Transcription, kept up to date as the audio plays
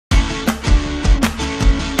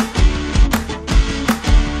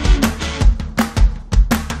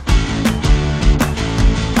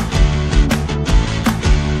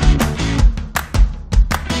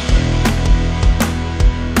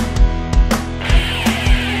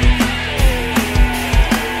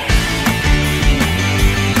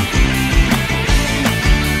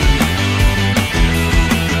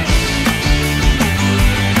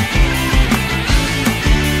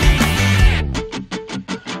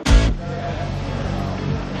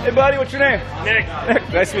Hey buddy, what's your name? Nick. Nick,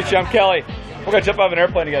 nice to meet you. I'm Kelly. We're gonna jump out of an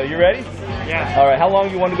airplane together. You ready? Yeah. All right. How long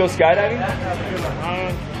do you want to go skydiving?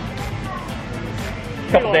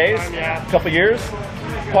 Couple days? Time, yeah. Couple years?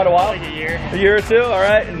 Quite a while? Like a year. A year or two? All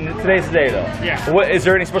right. And today's the day, though. Yeah. What is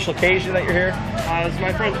there any special occasion that you're here? It's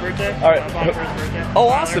my friend's birthday. All right. My first birthday. Oh,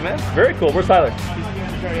 awesome, man. Very cool. Where's Tyler?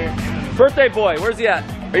 He's right here. Birthday boy. Where's he at?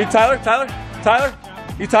 Are you Tyler? Tyler? Tyler?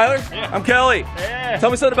 You Tyler? Yeah. I'm Kelly. Yeah. Tell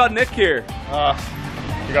me something about Nick here.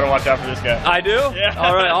 You gotta watch out for this guy. I do? Yeah.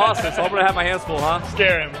 All right. Awesome. So I'm gonna have my hands full, huh?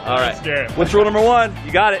 Scare him. All right. Scare him. What's rule number one?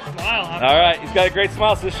 You got it. Smile. All right. He's got a great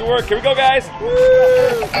smile, so this should work. Here we go, guys.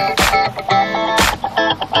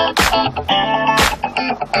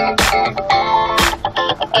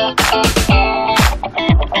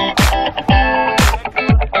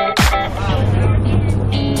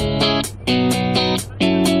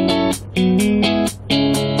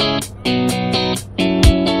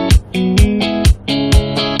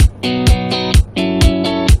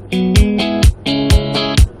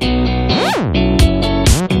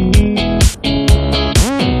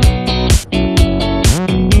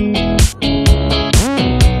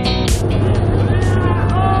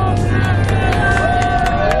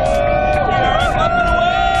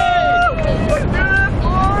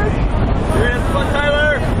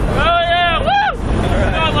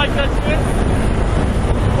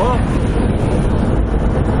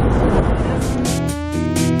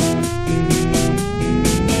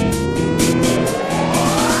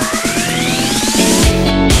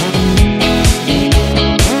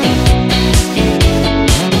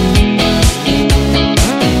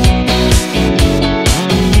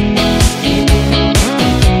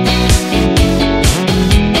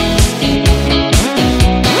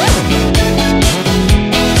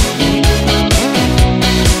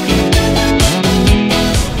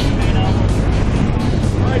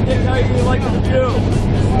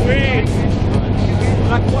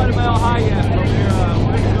 Not quite a mile high yet, so we're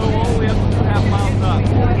going to go all the way up to 2.5 miles up.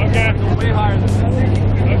 Okay. So way higher than that.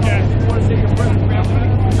 Okay. You want to take your friends and family?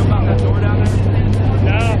 Jump out that door down there?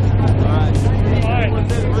 No. All right. All right. You want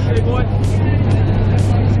to say the birthday boy?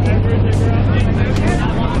 Happy birthday, bro.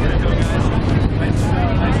 There you go, guys.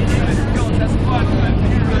 That's fun, man.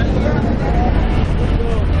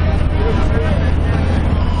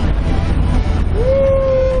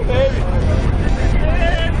 Woo, baby.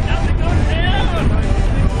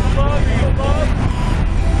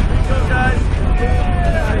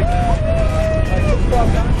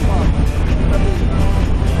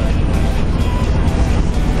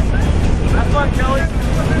 Have fun, Kelly.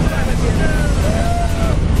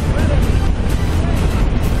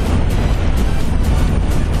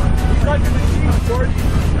 He's like the machine, George.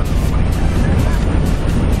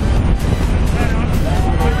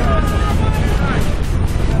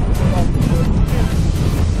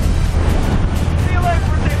 See you later,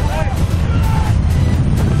 birthday boy.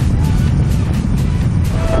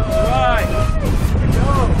 All right. Here we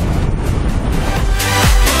go.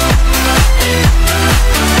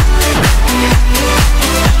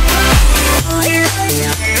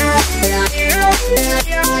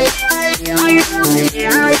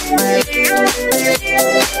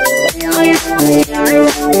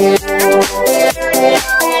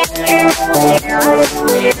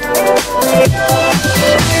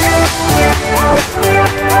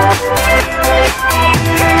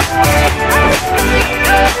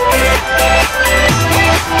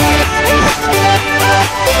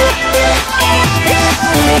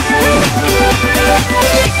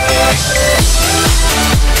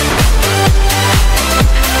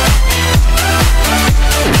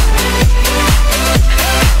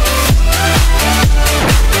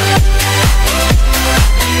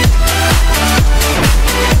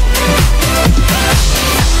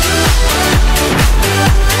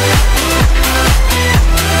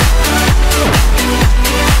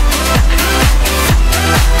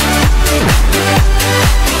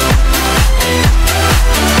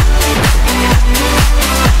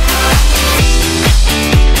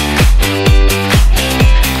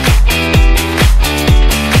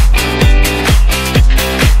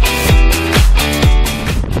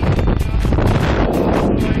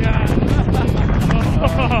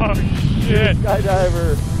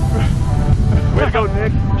 Skydiver. Way to go,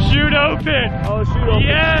 Nick. Shoot open. Oh, shoot open.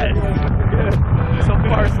 Yes. Good. So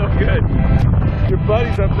far, so good. Your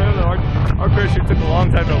buddies up there, our parachute took a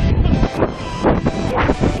long time to open.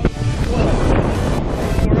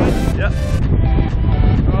 Yep.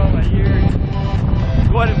 Oh, my ears.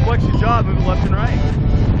 Go ahead and flex your jaw, move it left and right.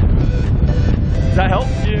 Does that help?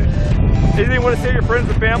 Yeah. Anything you want to say to your friends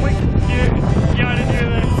and family? You gotta do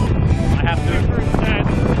this. I have to. Super intense.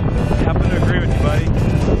 I happen to agree with you, buddy.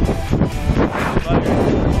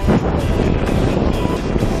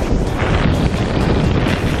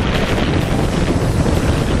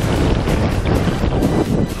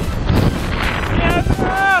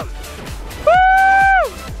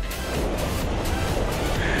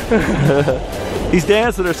 He's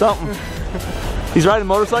dancing or something. He's riding a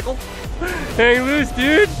motorcycle? Hang loose,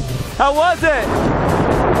 dude. How was it?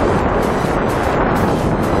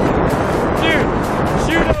 Dude,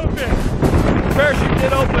 chute open. Parachute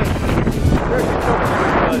did open. Parachute's open,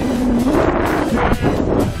 everybody.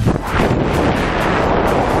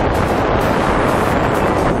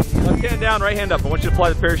 Left hand down, right hand up. I want you to apply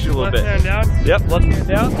the parachute a little bit. Left hand down. Yep, left hand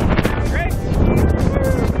down.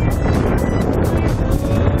 Great.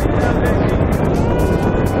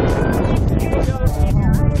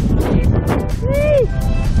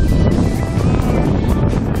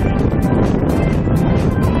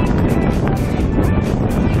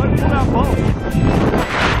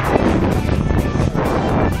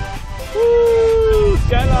 Woo!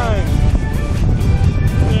 Skyline.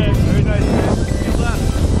 Yeah, very nice. Keep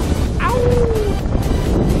left. Ow!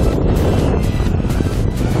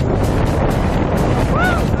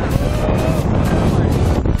 Woo!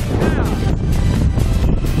 Yeah.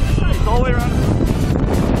 Nice, all the way around.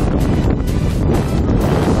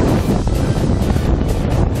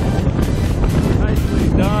 Nicely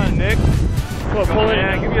done, Nick. Well, pull it.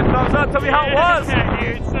 Man, give me a thumbs up. Tell me how it was. Yeah,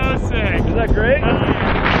 dude, so sick. Is that great?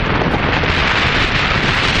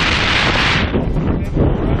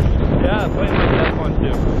 Yeah, playing like that one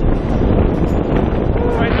too.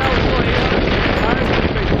 Right now we're going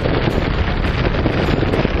 800.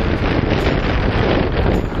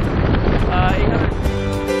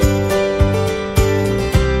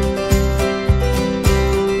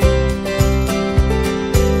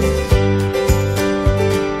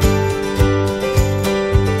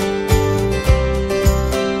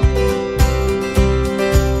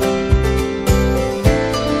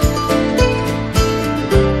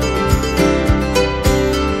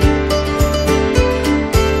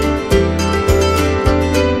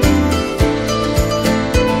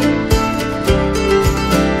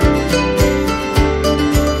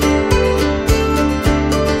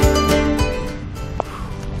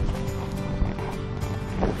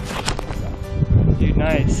 Dude,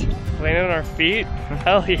 nice. Landing on our feet?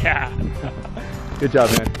 Hell yeah. Good job,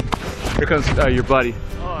 man. Here comes your buddy.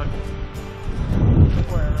 Oh.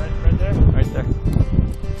 Where? Right there? Right there.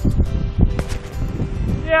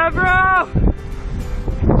 Yeah, bro!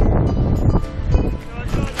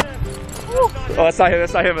 Oh, that's not him.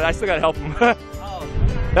 That's not him. I still gotta help him.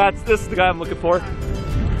 This is the guy I'm looking for.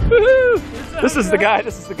 Woohoo! This is the guy.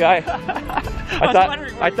 This is the guy.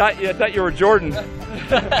 I thought you were Jordan.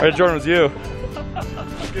 Or Jordan was you.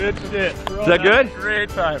 Good shit. Is that good? Great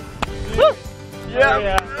time.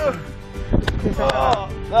 Yeah. Oh, Oh,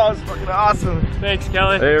 that was fucking awesome. thanks,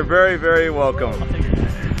 Kelly. You're very, very welcome.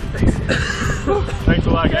 Thanks a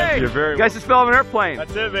lot, guys. Hey, You're very you guys just fell off an airplane.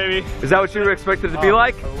 That's it, baby. Is that what you were expected to be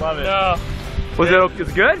like? I love it. No. Was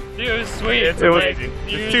it good? Dude, it was sweet. It was amazing.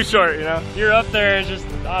 It's too short, you know? You're up there, it's just,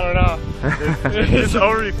 I don't know. It's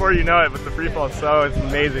over before you know it, but the free fall it's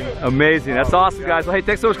amazing. Amazing. That's awesome, guys. Well, hey,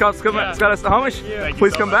 thanks so much for coming. Yeah. Skydive Snohomish. Thank you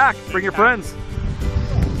Please so come much. back. Bring your friends.